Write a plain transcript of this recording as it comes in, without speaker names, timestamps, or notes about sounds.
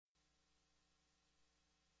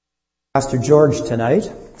Pastor George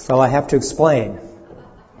tonight, so I have to explain.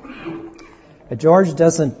 George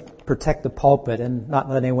doesn't protect the pulpit and not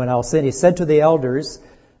let anyone else in. He said to the elders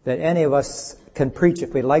that any of us can preach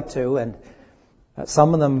if we'd like to, and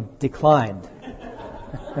some of them declined.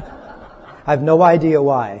 I have no idea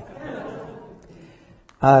why.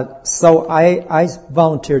 So I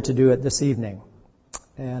volunteered to do it this evening,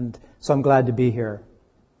 and so I'm glad to be here.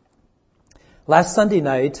 Last Sunday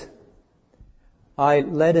night, I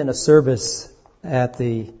led in a service at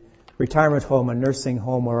the retirement home and nursing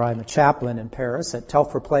home where I'm a chaplain in Paris at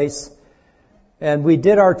Telford Place. And we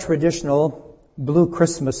did our traditional Blue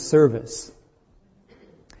Christmas service.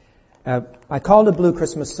 I called it Blue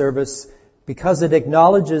Christmas service because it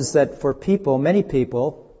acknowledges that for people, many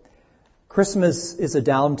people, Christmas is a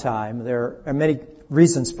downtime. There are many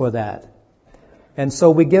reasons for that. And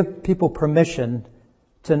so we give people permission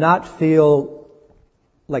to not feel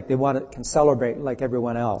like they can celebrate like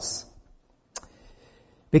everyone else.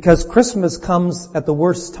 Because Christmas comes at the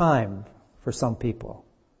worst time for some people.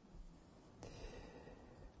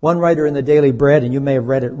 One writer in the Daily Bread, and you may have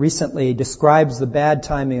read it recently, describes the bad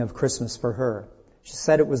timing of Christmas for her. She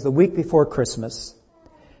said it was the week before Christmas,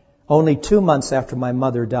 only 2 months after my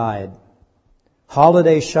mother died.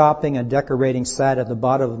 Holiday shopping and decorating sat at the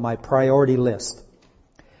bottom of my priority list.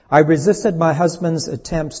 I resisted my husband's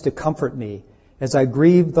attempts to comfort me as I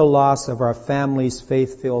grieved the loss of our family's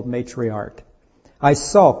faith-filled matriarch. I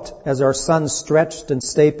sulked as our son stretched and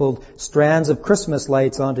stapled strands of Christmas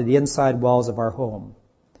lights onto the inside walls of our home.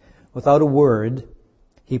 Without a word,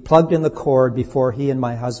 he plugged in the cord before he and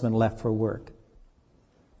my husband left for work.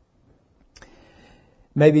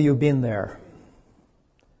 Maybe you've been there.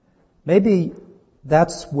 Maybe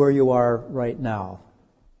that's where you are right now.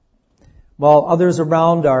 While others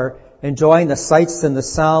around are enjoying the sights and the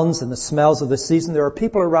sounds and the smells of the season, there are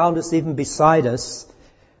people around us, even beside us,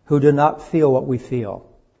 who do not feel what we feel.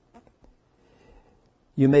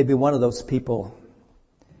 You may be one of those people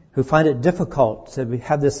who find it difficult to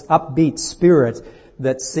have this upbeat spirit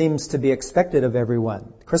that seems to be expected of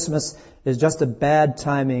everyone. Christmas is just a bad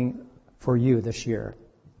timing for you this year.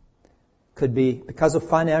 Could be because of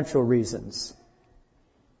financial reasons.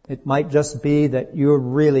 It might just be that you're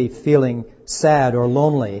really feeling sad or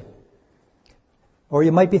lonely. Or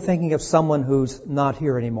you might be thinking of someone who's not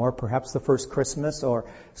here anymore, perhaps the first Christmas, or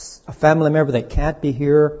a family member that can't be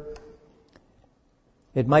here.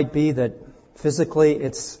 It might be that physically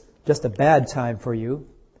it's just a bad time for you.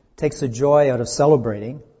 It takes the joy out of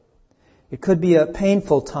celebrating. It could be a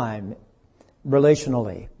painful time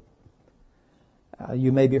relationally.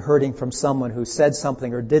 You may be hurting from someone who said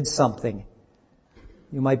something or did something.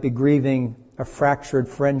 You might be grieving a fractured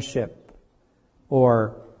friendship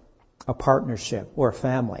or a partnership or a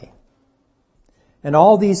family. And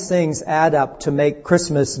all these things add up to make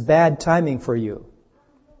Christmas bad timing for you.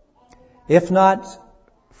 If not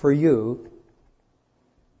for you,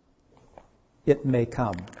 it may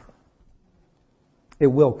come. It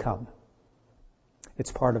will come.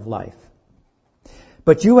 It's part of life.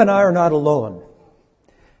 But you and I are not alone.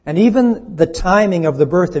 And even the timing of the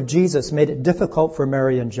birth of Jesus made it difficult for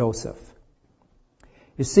Mary and Joseph.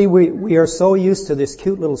 You see, we are so used to this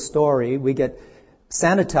cute little story. We get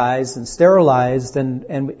sanitized and sterilized,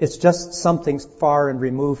 and it's just something far and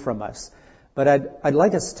removed from us. But I'd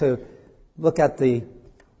like us to look at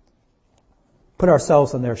put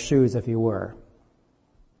ourselves in their shoes, if you were.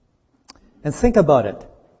 And think about it.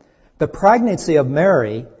 The pregnancy of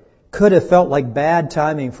Mary could have felt like bad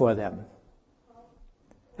timing for them.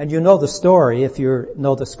 And you know the story if you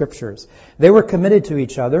know the scriptures. They were committed to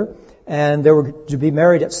each other, and they were to be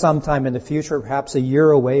married at some time in the future, perhaps a year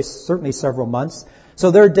away, certainly several months. So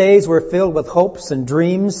their days were filled with hopes and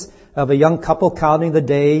dreams of a young couple counting the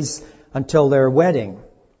days until their wedding.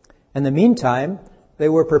 In the meantime, they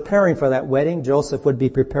were preparing for that wedding. Joseph would be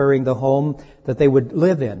preparing the home that they would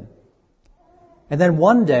live in. And then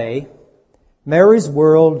one day, Mary's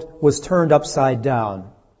world was turned upside down.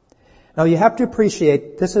 Now you have to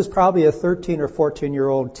appreciate, this is probably a 13 or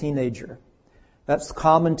 14-year-old teenager. That's a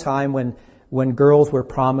common time when girls were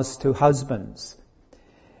promised to husbands.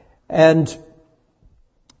 And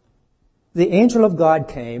the angel of God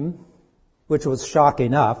came, which was shock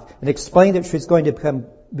enough, and explained that she was going to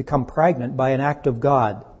become pregnant by an act of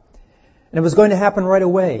God. And it was going to happen right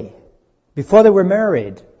away, before they were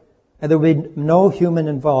married, and there would be no human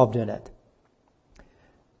involved in it.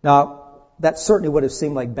 Now, that certainly would have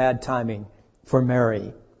seemed like bad timing for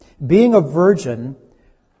Mary. Being a virgin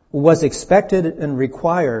was expected and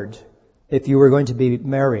required if you were going to be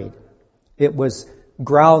married. It was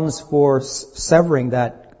grounds for severing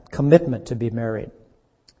that commitment to be married.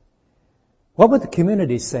 What would the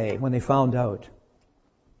community say when they found out?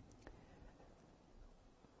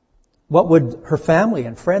 What would her family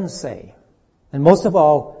and friends say? And most of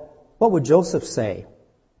all, what would Joseph say?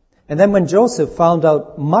 And then when Joseph found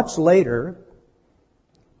out much later,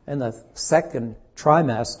 in the second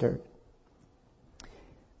trimester,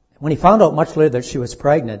 when he found out much later that she was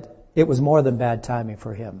pregnant, it was more than bad timing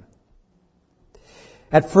for him.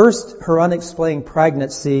 At first, her unexplained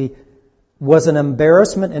pregnancy was an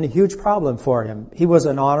embarrassment and a huge problem for him. He was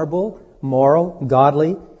an honorable, moral,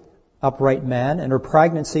 godly, upright man, and her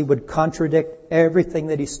pregnancy would contradict everything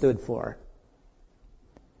that he stood for.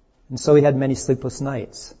 And so he had many sleepless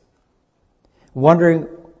nights, wondering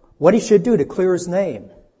what he should do to clear his name.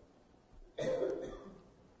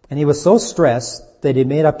 And he was so stressed that he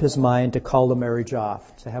made up his mind to call the marriage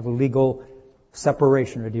off, to have a legal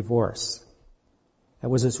separation or divorce. That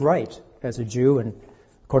was his right as a Jew and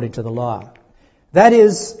according to the law. That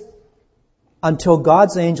is, until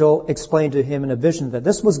God's angel explained to him in a vision that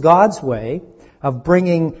this was God's way of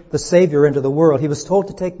bringing the Savior into the world. He was told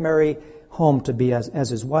to take Mary home to be as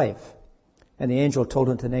his wife. And the angel told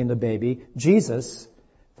him to name the baby Jesus,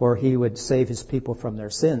 for he would save his people from their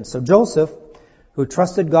sins. So Joseph, who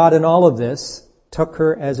trusted God in all of this, took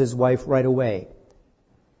her as his wife right away.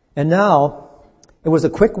 And now, it was a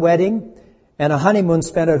quick wedding and a honeymoon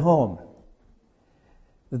spent at home.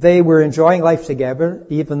 They were enjoying life together,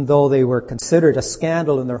 even though they were considered a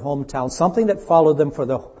scandal in their hometown, something that followed them for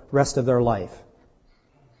the rest of their life.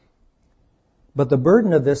 But the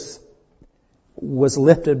burden of this was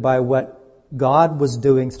lifted by what God was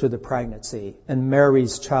doing through the pregnancy and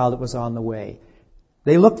Mary's child that was on the way.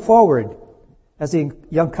 They looked forward as a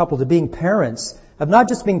young couple to being parents, of not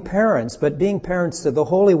just being parents, but being parents to the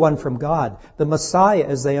Holy One from God, the Messiah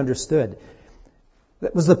as they understood.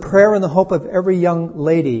 That was the prayer and the hope of every young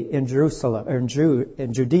lady in Jerusalem, or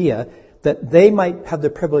in Judea, that they might have the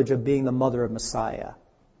privilege of being the mother of Messiah.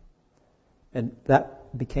 And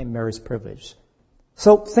that became Mary's privilege.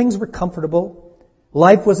 So things were comfortable.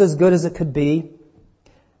 Life was as good as it could be.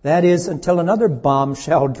 That is, until another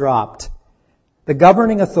bombshell dropped. The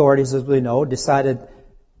governing authorities, as we know,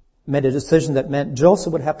 made a decision that meant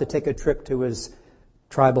Joseph would have to take a trip to his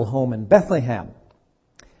tribal home in Bethlehem.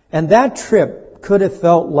 And that trip could have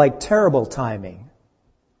felt like terrible timing.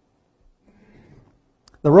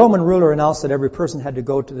 The Roman ruler announced that every person had to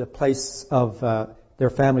go to the place of their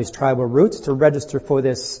family's tribal roots to register for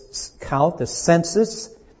this count, this census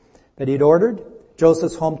that he'd ordered.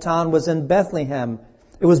 Joseph's hometown was in Bethlehem.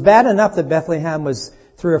 It was bad enough that Bethlehem was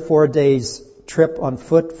 3 or 4 days trip on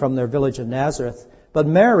foot from their village of Nazareth. But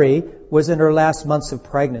Mary was in her last months of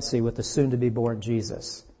pregnancy with the soon-to-be-born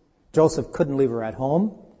Jesus. Joseph couldn't leave her at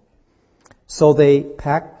home. So they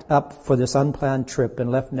packed up for this unplanned trip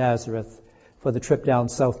and left Nazareth for the trip down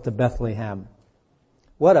south to Bethlehem.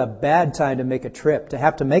 What a bad time to make a trip, to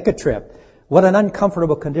have to make a trip. What an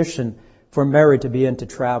uncomfortable condition for Mary to be in to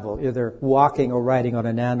travel, either walking or riding on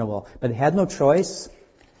an animal. But they had no choice,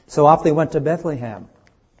 so off they went to Bethlehem.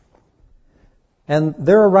 And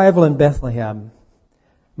their arrival in Bethlehem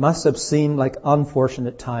must have seemed like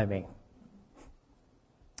unfortunate timing.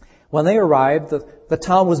 When they arrived, the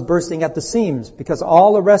town was bursting at the seams because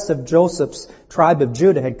all the rest of Joseph's tribe of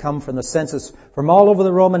Judah had come from the census from all over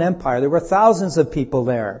the Roman Empire. There were thousands of people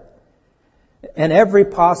there. And every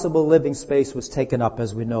possible living space was taken up,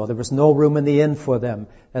 as we know. There was no room in the inn for them,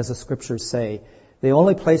 as the scriptures say. The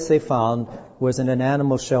only place they found was in an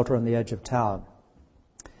animal shelter on the edge of town.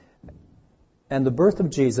 And the birth of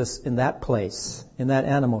Jesus in that place, in that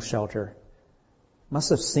animal shelter,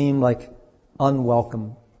 must have seemed like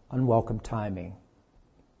unwelcome timing.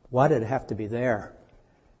 Why did it have to be there?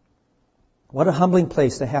 What a humbling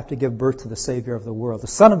place to have to give birth to the Savior of the world, the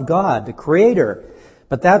Son of God, the Creator.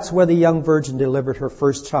 But that's where the young virgin delivered her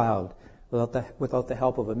first child, without the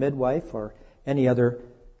help of a midwife or any other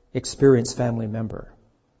experienced family member.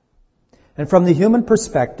 And from the human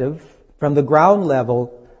perspective, from the ground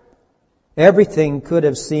level, everything could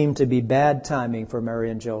have seemed to be bad timing for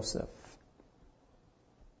Mary and Joseph.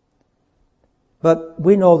 But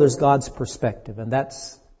we know there's God's perspective, and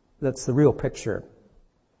that's the real picture.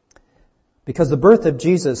 Because the birth of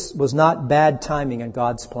Jesus was not bad timing in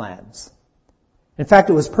God's plans. In fact,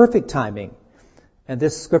 it was perfect timing. And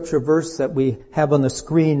this scripture verse that we have on the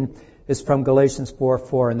screen is from Galatians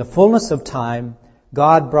 4:4. In the fullness of time,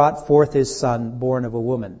 God brought forth His Son, born of a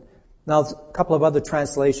woman. Now, a couple of other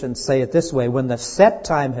translations say it this way: when the set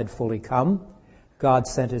time had fully come, God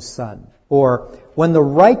sent His Son. Or, when the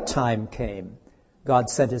right time came,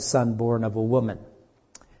 God sent His Son, born of a woman.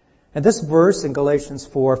 And this verse in Galatians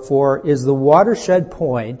 4:4 is the watershed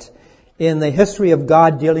point in the history of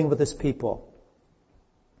God dealing with His people.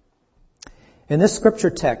 In this scripture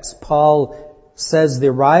text, Paul says the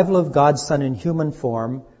arrival of God's Son in human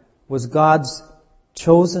form was God's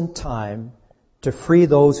chosen time to free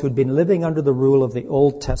those who'd been living under the rule of the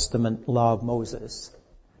Old Testament law of Moses,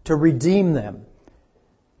 to redeem them,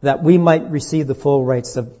 that we might receive the full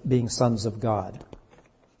rights of being sons of God.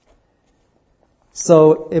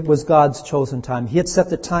 So it was God's chosen time. He had set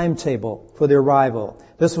the timetable for the arrival.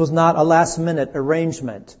 This was not a last-minute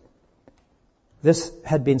arrangement. This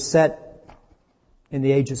had been set in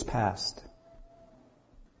the ages past.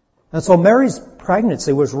 And so Mary's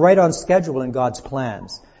pregnancy was right on schedule in God's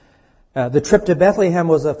plans. The trip to Bethlehem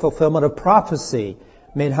was a fulfillment of prophecy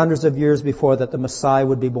made hundreds of years before that the Messiah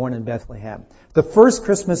would be born in Bethlehem. The first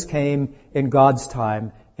Christmas came in God's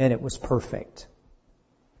time, and it was perfect.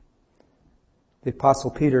 The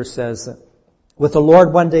Apostle Peter says, with the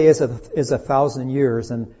Lord 1 day is 1,000 years,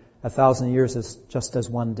 and 1,000 years is just as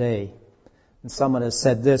 1 day. And someone has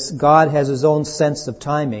said this, God has His own sense of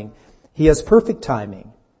timing. He has perfect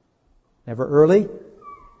timing. Never early,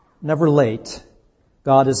 never late.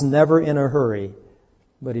 God is never in a hurry,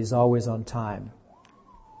 but He's always on time.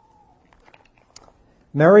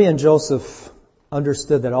 Mary and Joseph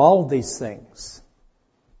understood that all of these things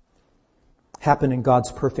happen in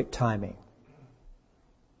God's perfect timing.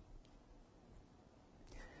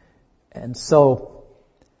 And so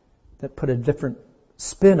that put a different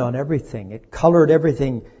spin on everything. It colored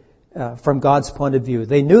everything from God's point of view.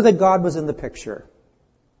 They knew that God was in the picture.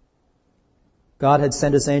 God had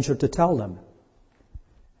sent His angel to tell them.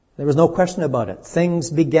 There was no question about it. Things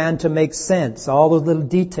began to make sense. All those little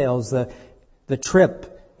details, the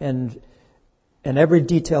trip and every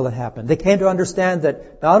detail that happened. They came to understand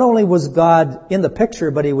that not only was God in the picture,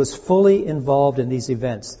 but He was fully involved in these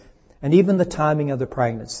events. And even the timing of the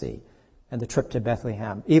pregnancy and the trip to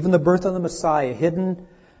Bethlehem. Even the birth of the Messiah, hidden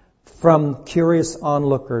from curious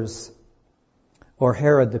onlookers, or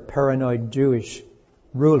Herod, the paranoid Jewish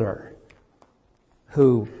ruler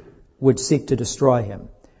who would seek to destroy Him.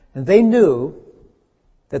 And they knew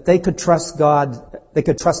that they could trust God, they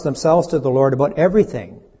could trust themselves to the Lord about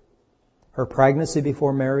everything. Her pregnancy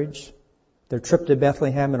before marriage, their trip to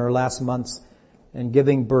Bethlehem in her last months, and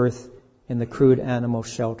giving birth in the crude animal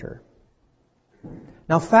shelter.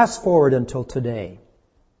 Now fast forward until today,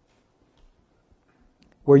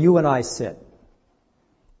 where you and I sit,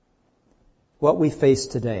 what we face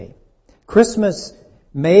today. Christmas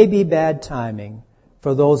may be bad timing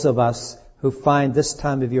for those of us who find this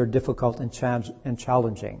time of year difficult and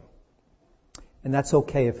challenging. And that's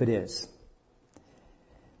okay if it is.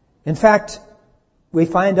 In fact, we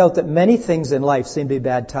find out that many things in life seem to be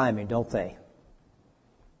bad timing, don't they?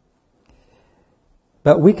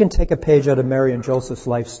 But we can take a page out of Mary and Joseph's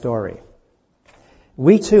life story.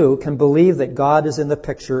 We too can believe that God is in the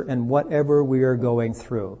picture in whatever we are going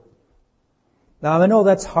through. Now I know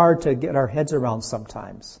that's hard to get our heads around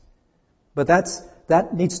sometimes, but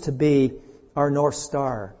that needs to be our North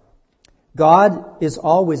Star. God is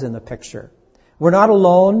always in the picture. We're not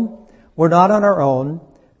alone. We're not on our own.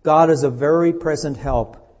 God is a very present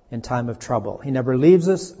help in time of trouble. He never leaves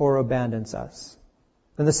us or abandons us.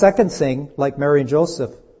 And the second thing, like Mary and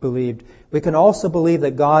Joseph believed, we can also believe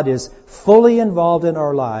that God is fully involved in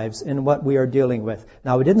our lives in what we are dealing with.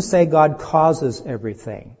 Now, we didn't say God causes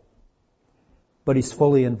everything, but He's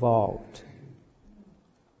fully involved.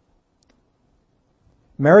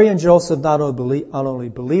 Mary and Joseph not only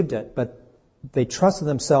believed it, but they trusted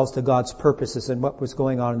themselves to God's purposes and what was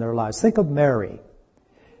going on in their lives. Think of Mary.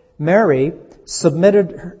 Mary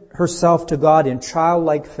submitted herself to God in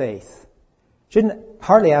childlike faith. She didn't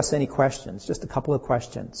hardly ask any questions, just a couple of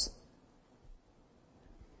questions.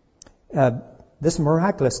 This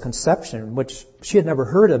miraculous conception, which she had never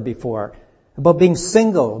heard of before, about being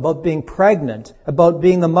single, about being pregnant, about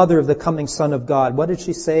being the mother of the coming Son of God. What did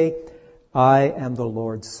she say? I am the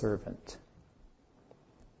Lord's servant.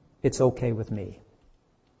 It's okay with me.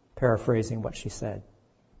 Paraphrasing what she said.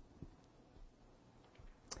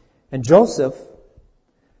 And Joseph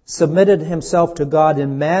submitted himself to God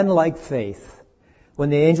in man-like faith when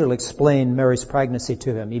the angel explained Mary's pregnancy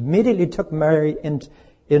to him. He immediately took Mary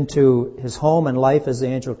into his home and life as the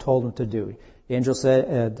angel told him to do. The angel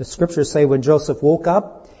said, the scriptures say when Joseph woke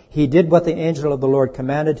up, he did what the angel of the Lord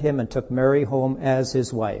commanded him and took Mary home as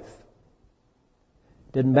his wife.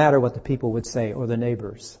 Didn't matter what the people would say or the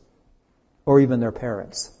neighbors or even their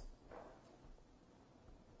parents.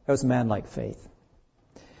 That was man-like faith.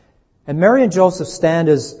 And Mary and Joseph stand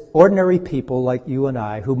as ordinary people like you and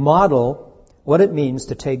I who model what it means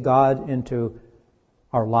to take God into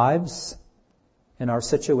our lives and our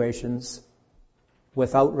situations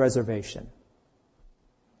without reservation.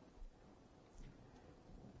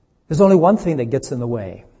 There's only one thing that gets in the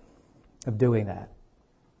way of doing that.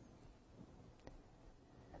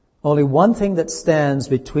 Only one thing that stands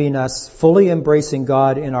between us fully embracing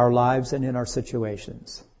God in our lives and in our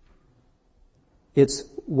situations. It's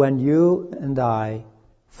when you and I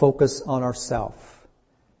focus on ourselves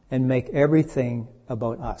and make everything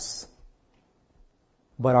about us.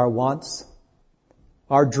 But our wants,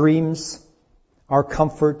 our dreams, our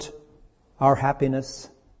comfort, our happiness.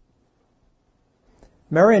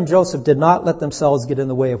 Mary and Joseph did not let themselves get in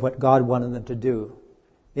the way of what God wanted them to do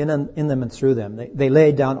in them and through them. They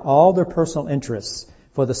laid down all their personal interests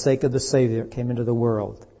for the sake of the Savior that came into the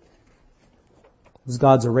world. It was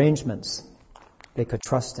God's arrangements. They could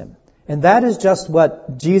trust Him. And that is just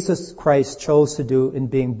what Jesus Christ chose to do in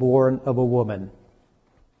being born of a woman.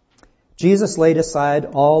 Jesus laid aside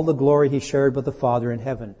all the glory He shared with the Father in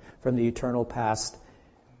heaven from the eternal past.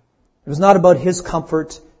 It was not about His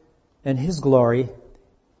comfort and His glory.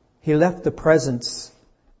 He left the presence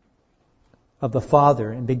of the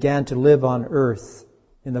Father and began to live on earth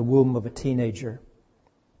in the womb of a teenager.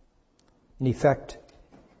 In effect,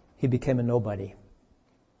 He became a nobody.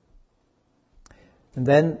 And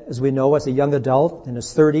then, as we know, as a young adult, in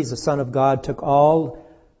His 30s, the Son of God took all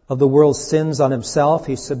of the world's sins on Himself.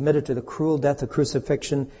 He submitted to the cruel death of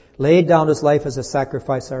crucifixion, laid down His life as a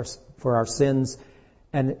sacrifice for our sins,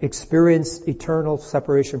 and experienced eternal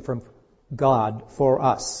separation from God for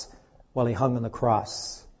us while He hung on the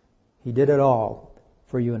cross. He did it all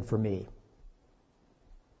for you and for me.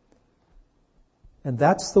 And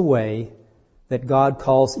that's the way that God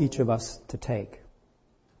calls each of us to take.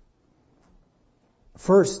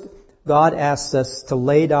 First, God asks us to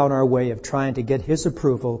lay down our way of trying to get His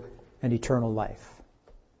approval and eternal life.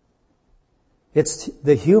 It's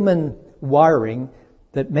the human wiring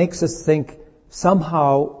that makes us think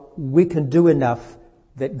somehow we can do enough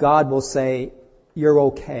that God will say, you're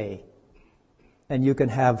okay, and you can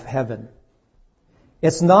have heaven.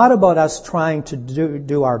 It's not about us trying to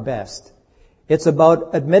do our best. It's about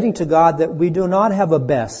admitting to God that we do not have a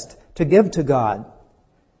best to give to God.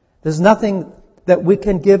 There's nothing that we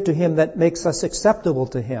can give to Him that makes us acceptable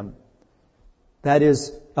to Him. That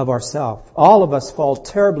is of ourselves. All of us fall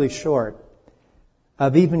terribly short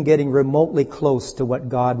of even getting remotely close to what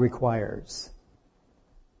God requires.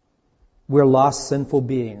 We're lost, sinful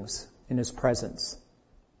beings in His presence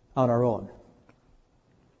on our own.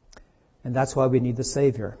 And that's why we need the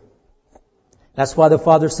Savior. That's why the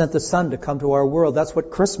Father sent the Son to come to our world. That's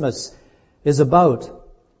what Christmas is about.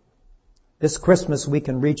 This Christmas we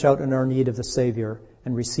can reach out in our need of the Savior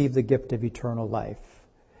and receive the gift of eternal life.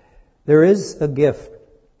 There is a gift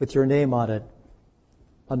with your name on it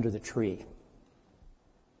under the tree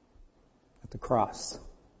at the cross.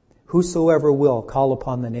 Whosoever will call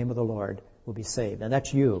upon the name of the Lord will be saved. And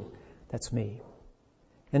that's you. That's me.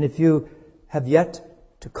 And if you have yet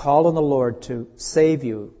to call on the Lord to save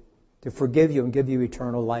you, to forgive you and give you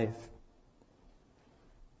eternal life,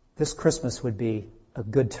 this Christmas would be a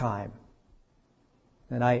good time.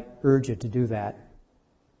 And I urge you to do that.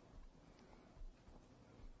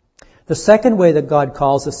 The second way that God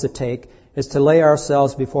calls us to take is to lay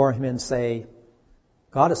ourselves before Him and say,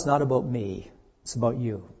 God, it's not about me, it's about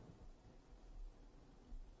you.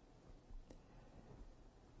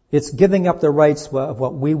 It's giving up the rights of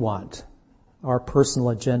what we want, our personal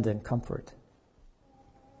agenda and comfort.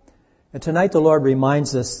 And tonight the Lord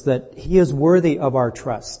reminds us that He is worthy of our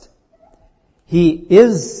trust. He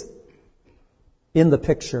is in the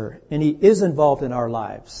picture, and He is involved in our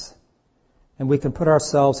lives. And we can put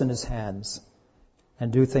ourselves in His hands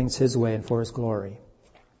and do things His way and for His glory.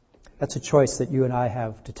 That's a choice that you and I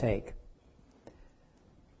have to take.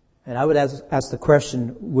 And I would ask the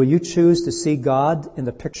question, will you choose to see God in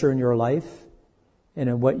the picture in your life and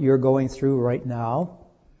in what you're going through right now?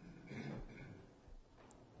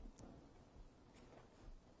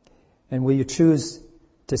 And will you choose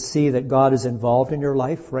to see that God is involved in your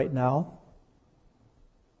life right now?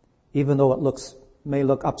 Even though it may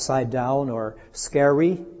look upside down or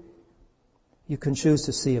scary, you can choose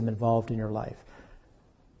to see Him involved in your life.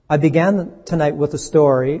 I began tonight with a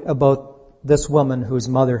story about this woman whose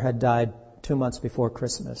mother had died 2 months before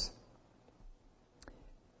Christmas.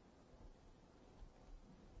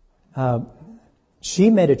 She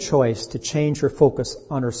made a choice to change her focus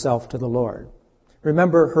on herself to the Lord.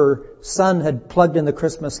 Remember, her son had plugged in the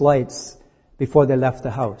Christmas lights before they left the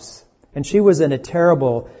house. And she was in a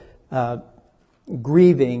terrible,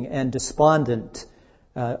 grieving and despondent,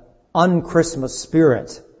 un-Christmas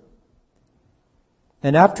spirit.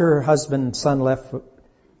 And after her husband and son left,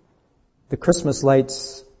 the Christmas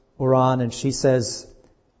lights were on, and she says,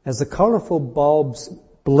 as the colorful bulbs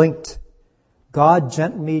blinked, God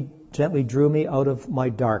gently gently drew me out of my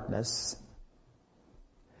darkness.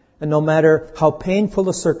 And no matter how painful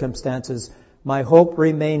the circumstances, my hope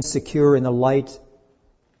remains secure in the light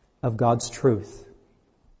of God's truth,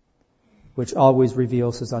 which always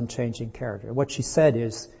reveals His unchanging character. What she said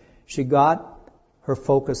is, she got her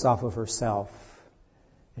focus off of herself,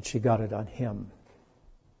 and she got it on Him.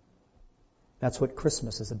 That's what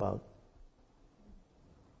Christmas is about.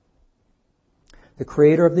 The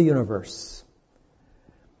Creator of the universe,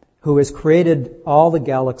 who has created all the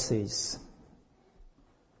galaxies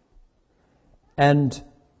and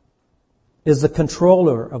is the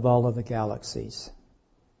controller of all of the galaxies.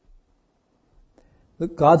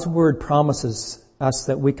 God's Word promises us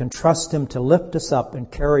that we can trust Him to lift us up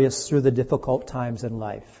and carry us through the difficult times in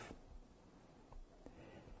life.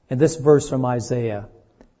 And this verse from Isaiah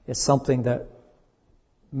is something that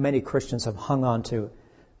many Christians have hung on to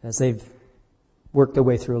as they've worked their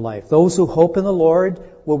way through life. Those who hope in the Lord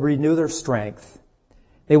will renew their strength.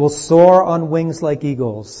 They will soar on wings like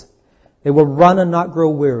eagles. They will run and not grow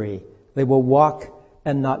weary. They will walk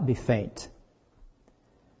and not be faint.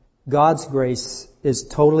 God's grace is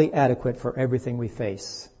totally adequate for everything we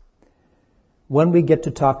face. When we get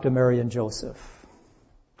to talk to Mary and Joseph,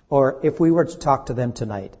 or if we were to talk to them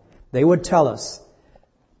tonight, they would tell us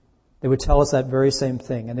that very same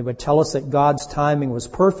thing. And they would tell us that God's timing was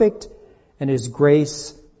perfect and His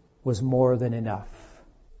grace was more than enough.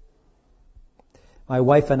 My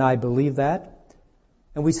wife and I believe that,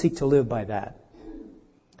 and we seek to live by that.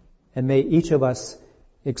 And may each of us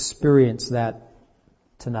experience that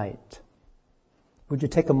tonight. Would you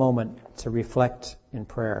take a moment to reflect in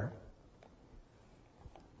prayer?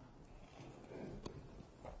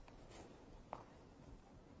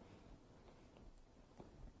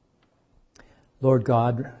 Lord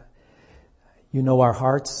God, You know our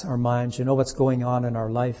hearts, our minds. You know what's going on in our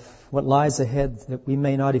life, what lies ahead that we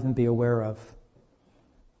may not even be aware of.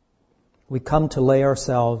 We come to lay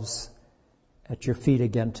ourselves at Your feet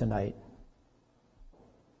again tonight,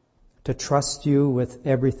 to trust You with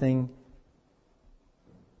everything,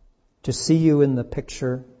 to see You in the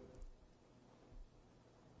picture,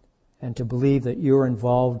 and to believe that You're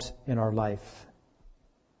involved in our life.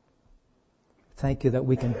 Thank You that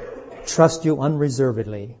we can trust You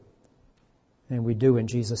unreservedly. And we do in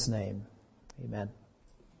Jesus' name. Amen.